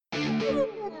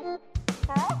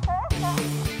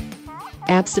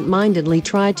Absent-mindedly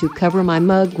tried to cover my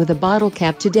mug with a bottle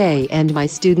cap today and my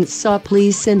students saw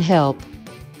please send help.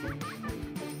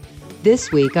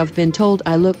 This week I've been told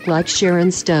I look like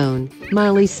Sharon Stone,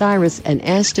 Miley Cyrus and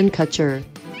Ashton Kutcher.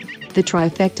 The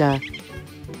trifecta.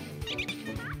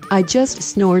 I just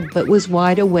snored but was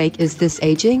wide awake. Is this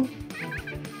aging?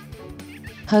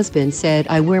 Husband said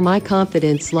I wear my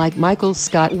confidence like Michael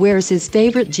Scott wears his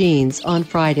favorite jeans on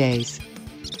Fridays.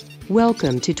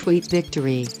 Welcome to Tweet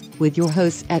Victory, with your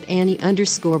hosts at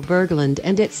Annie_Berglund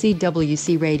and at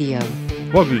CWC Radio.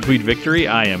 Welcome to Tweet Victory.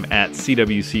 I am at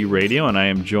CWC Radio, and I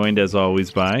am joined, as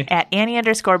always, by... At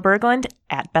Annie_Berglund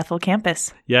at Bethel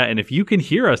Campus. Yeah, and if you can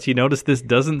hear us, you notice this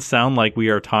doesn't sound like we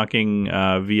are talking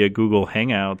via Google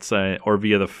Hangouts or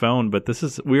via the phone, but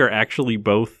we are actually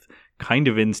both kind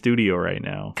of in studio right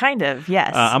now. Kind of,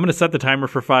 yes. I'm going to set the timer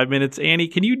for 5 minutes. Annie,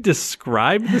 can you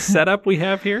describe the setup we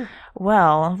have here?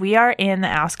 Well, we are in the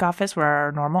Ask office where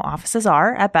our normal offices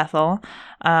are at Bethel.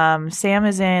 Sam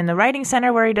is in the writing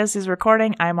center where he does his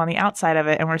recording. I'm on the outside of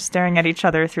it, and we're staring at each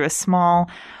other through a small,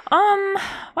 kind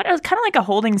of like a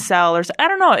holding cell, or I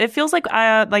don't know. It feels like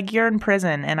you're in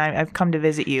prison, and I've come to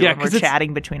visit you. Yeah, and we're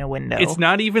chatting between a window. It's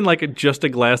not even like just a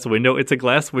glass window. It's a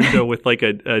glass window with like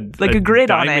a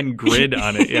grid on it. Diamond grid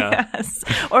on it. Yeah, yes.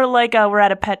 Or like we're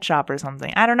at a pet shop or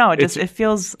something. I don't know. It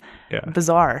feels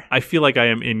bizarre. I feel like I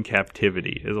am in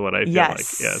captivity, is what I feel like.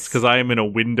 Yes, because I am in a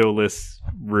windowless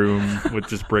room with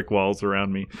just brick walls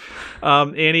around me.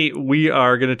 Annie, we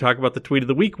are going to talk about the tweet of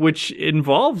the week, which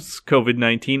involves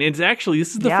COVID-19.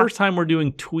 This is the first time we're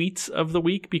doing tweets of the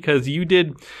week, because you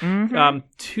did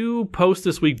two posts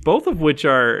this week, both of which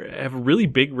have really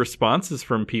big responses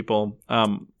from people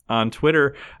on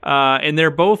Twitter. And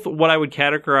they're both what I would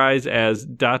categorize as ...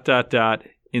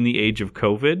 in the age of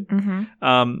COVID.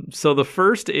 Mm-hmm. So the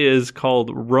first is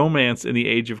called Romance in the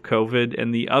Age of COVID,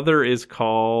 and the other is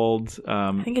called...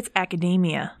 I think it's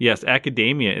Academia. Yes,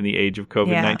 Academia in the Age of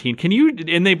COVID-19.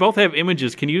 Yeah. And they both have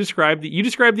images. Can you describe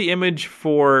the image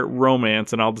for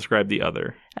Romance, and I'll describe the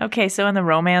other. Okay, so in the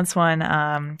Romance one,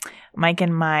 Mike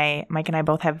and I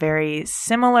both have very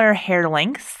similar hair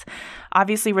length.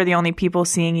 Obviously, we're the only people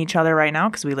seeing each other right now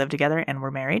because we live together and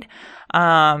we're married.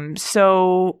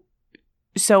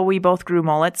 So we both grew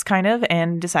mullets, kind of,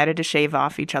 and decided to shave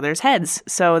off each other's heads.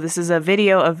 So this is a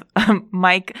video of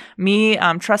me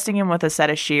trusting him with a set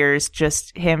of shears,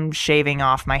 just him shaving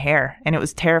off my hair. And it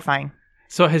was terrifying.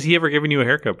 So has he ever given you a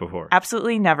haircut before?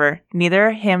 Absolutely never.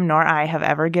 Neither him nor I have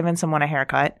ever given someone a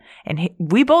haircut. And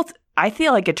I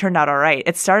feel like it turned out all right.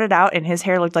 It started out and his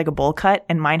hair looked like a bowl cut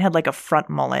and mine had like a front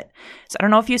mullet. So I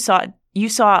don't know if you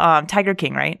saw Tiger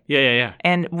King, right? Yeah.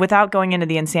 And without going into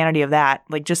the insanity of that,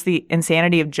 like just the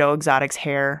insanity of Joe Exotic's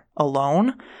hair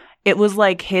alone, it was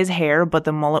like his hair, but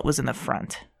the mullet was in the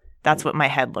front. That's what my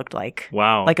head looked like.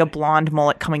 Wow. Like a blonde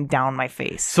mullet coming down my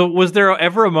face. So was there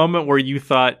ever a moment where you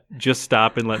thought, just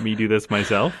stop and let me do this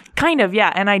myself? Kind of,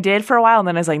 yeah. And I did for a while. And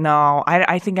then I was like, no,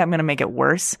 I think I'm going to make it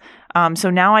worse. So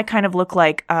now I kind of look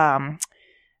like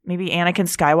maybe Anakin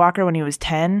Skywalker when he was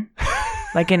 10.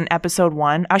 Like in episode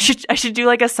 1. I should do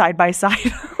like a side by side.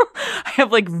 I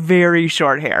have like very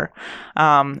short hair.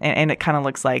 And it kind of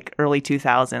looks like early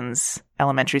 2000s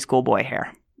elementary school boy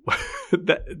hair.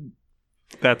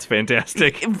 That's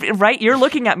fantastic. Right? You're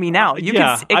looking at me now.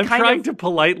 I'm trying to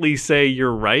politely say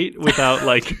you're right without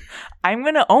like... I'm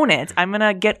going to own it. I'm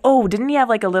going to didn't he have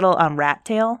like a little rat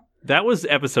tail? That was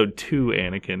episode 2,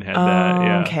 Anakin had that.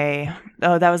 Yeah. Okay.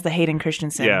 Oh, that was the Hayden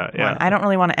Christensen one. I don't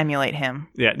really want to emulate him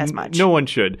as much. No one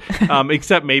should.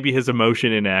 Except maybe his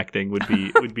emotion in acting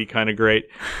would be kind of great.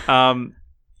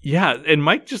 Yeah, and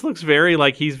Mike just looks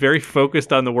he's very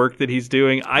focused on the work that he's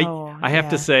doing. I have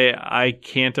to say, I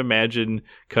can't imagine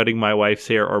cutting my wife's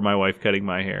hair or my wife cutting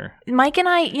my hair. Mike and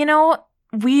I,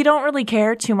 we don't really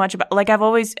care too much about,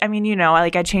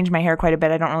 I change my hair quite a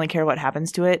bit. I don't really care what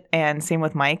happens to it. And same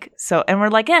with Mike. So, and we're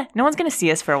like, no one's going to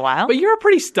see us for a while. But you're a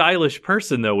pretty stylish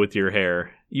person, though, with your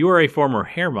hair. You are a former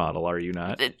hair model, are you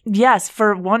not? Yes,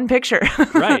 for one picture.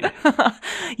 Right.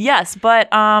 Yes, but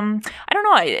I don't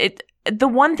know. The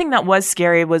one thing that was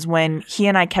scary was when he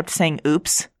and I kept saying,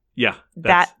 oops. Yeah.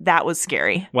 That was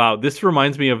scary. Wow. This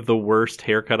reminds me of the worst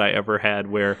haircut I ever had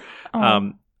where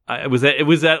it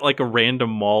was at like a random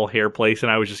mall hair place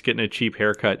and I was just getting a cheap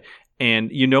haircut. And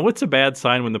it's a bad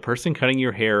sign when the person cutting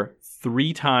your hair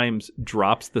 3 times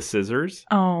drops the scissors.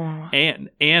 Oh.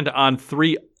 And on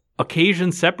 3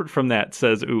 occasions separate from that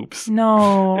says oops.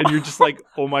 No. And you're just like,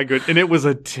 oh my good. And it was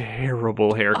a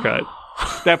terrible haircut.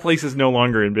 That place is no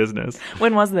longer in business.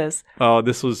 When was this? Oh,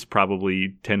 this was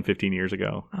probably 10, 15 years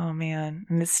ago. Oh, man.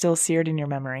 And it's still seared in your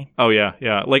memory. Oh, yeah,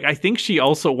 yeah. Like, I think she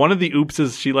also, one of the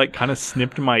oopses, she, like, kind of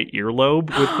snipped my earlobe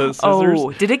with the scissors.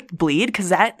 Oh, did it bleed? Because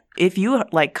that, if you,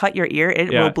 like, cut your ear, it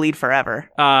will bleed forever.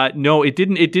 No, it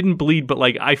didn't bleed, but,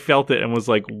 like, I felt it and was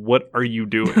like, what are you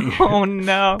doing? Oh,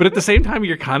 no. But at the same time,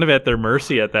 you're kind of at their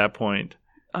mercy at that point.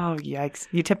 Oh, yikes.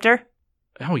 You tipped her?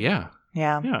 Oh, yeah.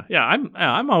 Yeah. Yeah.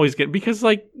 I'm always getting, because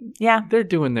like, yeah, they're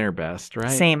doing their best, right?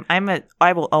 Same.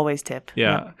 I will always tip.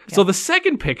 Yeah. Yep. So the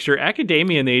second picture,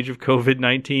 Academia in the age of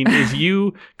COVID-19, is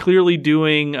you clearly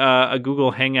doing a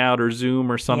Google Hangout or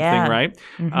Zoom or something, right?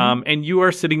 Mm-hmm. And you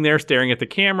are sitting there staring at the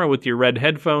camera with your red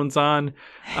headphones on,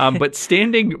 but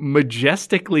standing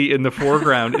majestically in the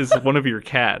foreground is one of your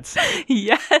cats.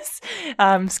 Yes.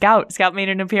 Scout made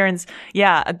an appearance.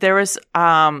 Yeah. There was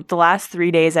the last 3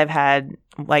 days I've had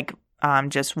like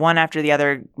just one after the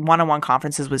other one-on-one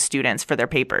conferences with students for their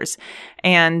papers.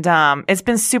 And it's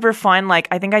been super fun. Like,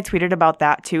 I think I tweeted about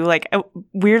that too. Like,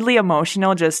 weirdly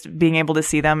emotional just being able to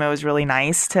see them. It was really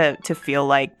nice to feel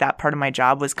like that part of my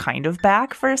job was kind of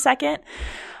back for a second.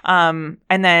 And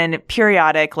then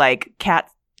periodic, like, cat,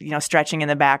 stretching in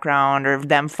the background or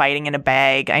them fighting in a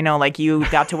bag. I know, like, you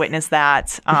got to witness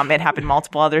that. It happened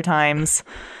multiple other times.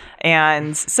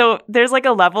 And so there's like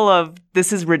a level of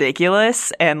this is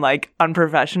ridiculous and like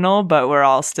unprofessional, but we're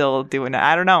all still doing it.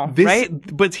 I don't know, right?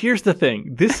 But here's the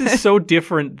thing. This is so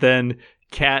different than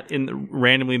cat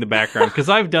randomly in the background, because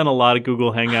I've done a lot of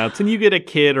Google Hangouts and you get a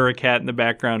kid or a cat in the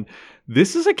background.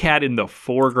 This is a cat in the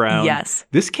foreground. Yes.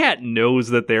 This cat knows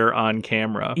that they're on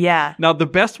camera. Yeah. Now, the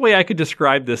best way I could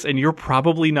describe this, and you're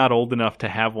probably not old enough to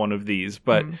have one of these,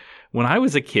 but when I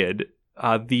was a kid,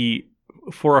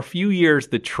 for a few years,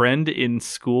 the trend in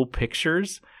school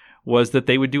pictures was that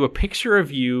they would do a picture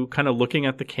of you kind of looking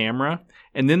at the camera,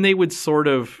 and then they would sort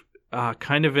of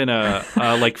kind of in a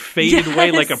like faded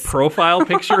way, like a profile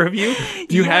picture of you.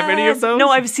 Do you have any of those? No,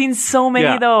 I've seen so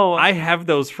many though. I have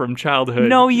those from childhood.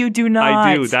 No, you do not.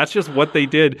 I do. That's just what they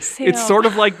did. Sam. It's sort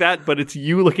of like that, but it's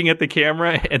you looking at the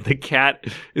camera, and the cat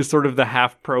is sort of the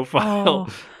half profile.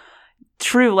 Oh.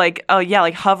 True, like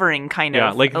like hovering kind of.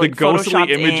 Yeah, like the ghostly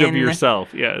image of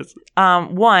yourself. Yes.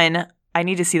 One, I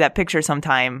need to see that picture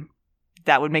sometime.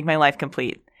 That would make my life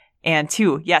complete. And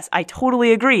two, yes, I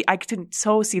totally agree. I can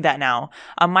so see that now.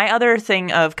 My other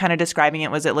thing of kind of describing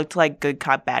it was it looked like good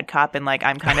cop, bad cop, and like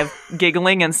I'm kind of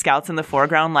giggling and Scout's in the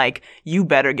foreground like, you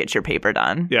better get your paper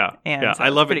done. Yeah, and yeah, I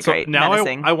love it. So great. now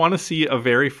I want to see a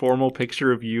very formal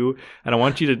picture of you, and I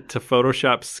want you to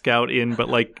Photoshop Scout in, but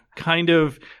like kind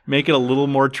of make it a little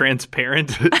more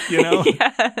transparent, Yes.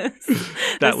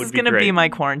 This is going to be my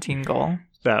quarantine goal.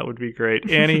 That would be great.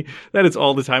 Annie, that is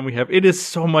all the time we have. It is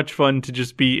so much fun to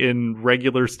just be in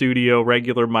regular studio,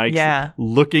 regular mics,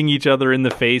 looking each other in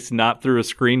the face, not through a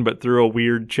screen, but through a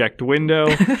weird checked window.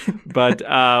 But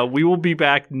we will be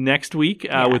back next week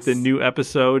with a new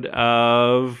episode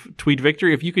of Tweet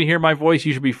Victory. If you can hear my voice,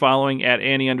 you should be following at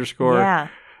Annie _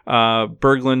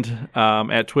 Berglund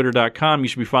at twitter.com. You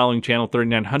should be following Channel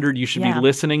 3900. You should be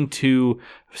listening to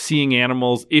Seeing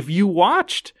Animals. If you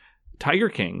watched Tiger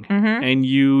King and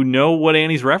you know what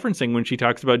Annie's referencing when she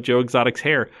talks about Joe Exotic's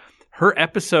hair,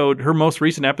 her most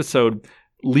recent episode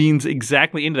leans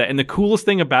exactly into that. And the coolest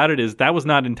thing about it is that was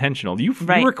not intentional. You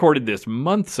recorded this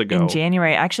months ago. In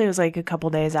January. Actually, it was like a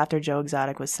couple days after Joe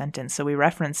Exotic was sentenced. So we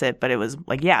reference it, but it was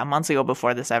like, months ago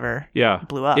before this ever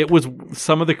blew up. It was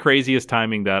some of the craziest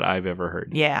timing that I've ever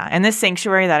heard. Yeah. And this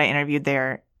sanctuary that I interviewed,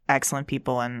 they're excellent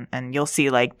people. And you'll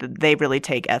see like they really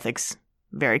take ethics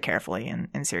very carefully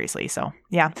and seriously. So,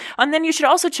 yeah. And then you should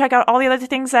also check out all the other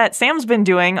things that Sam's been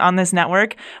doing on this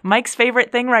network. Mike's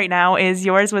favorite thing right now is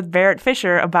yours with Barrett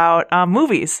Fisher about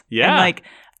movies. Yeah. And like,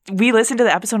 we listened to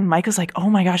the episode and Mike was like, oh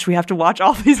my gosh, we have to watch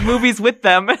all these movies with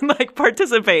them and like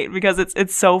participate because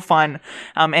it's so fun.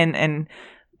 And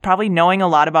probably knowing a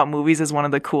lot about movies is one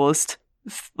of the coolest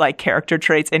like character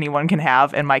traits anyone can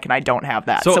have, and Mike and I don't have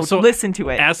that. So listen to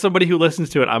it. As somebody who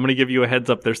listens to it, I'm going to give you a heads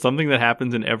up. There's something that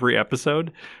happens in every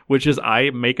episode, which is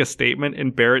I make a statement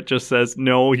and Barrett just says,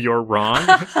 "No, you're wrong."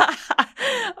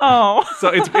 Oh.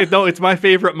 So it's my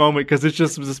favorite moment because it's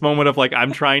just this moment of like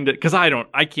I'm trying to, because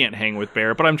I can't hang with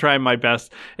Barrett, but I'm trying my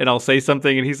best and I'll say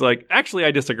something and he's like, actually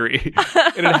I disagree.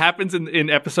 And it happens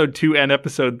in episode 2 and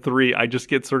episode 3. I just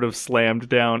get sort of slammed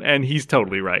down and he's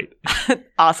totally right.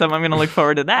 Awesome. I'm going to look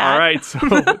forward to that. All right.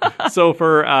 So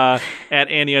for at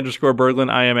Annie _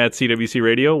 Berglund, I am at CWC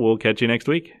Radio. We'll catch you next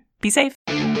week. Be safe.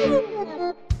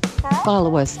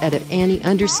 Follow us at Annie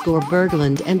 _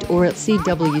 Berglund and or at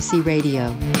CWC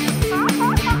Radio.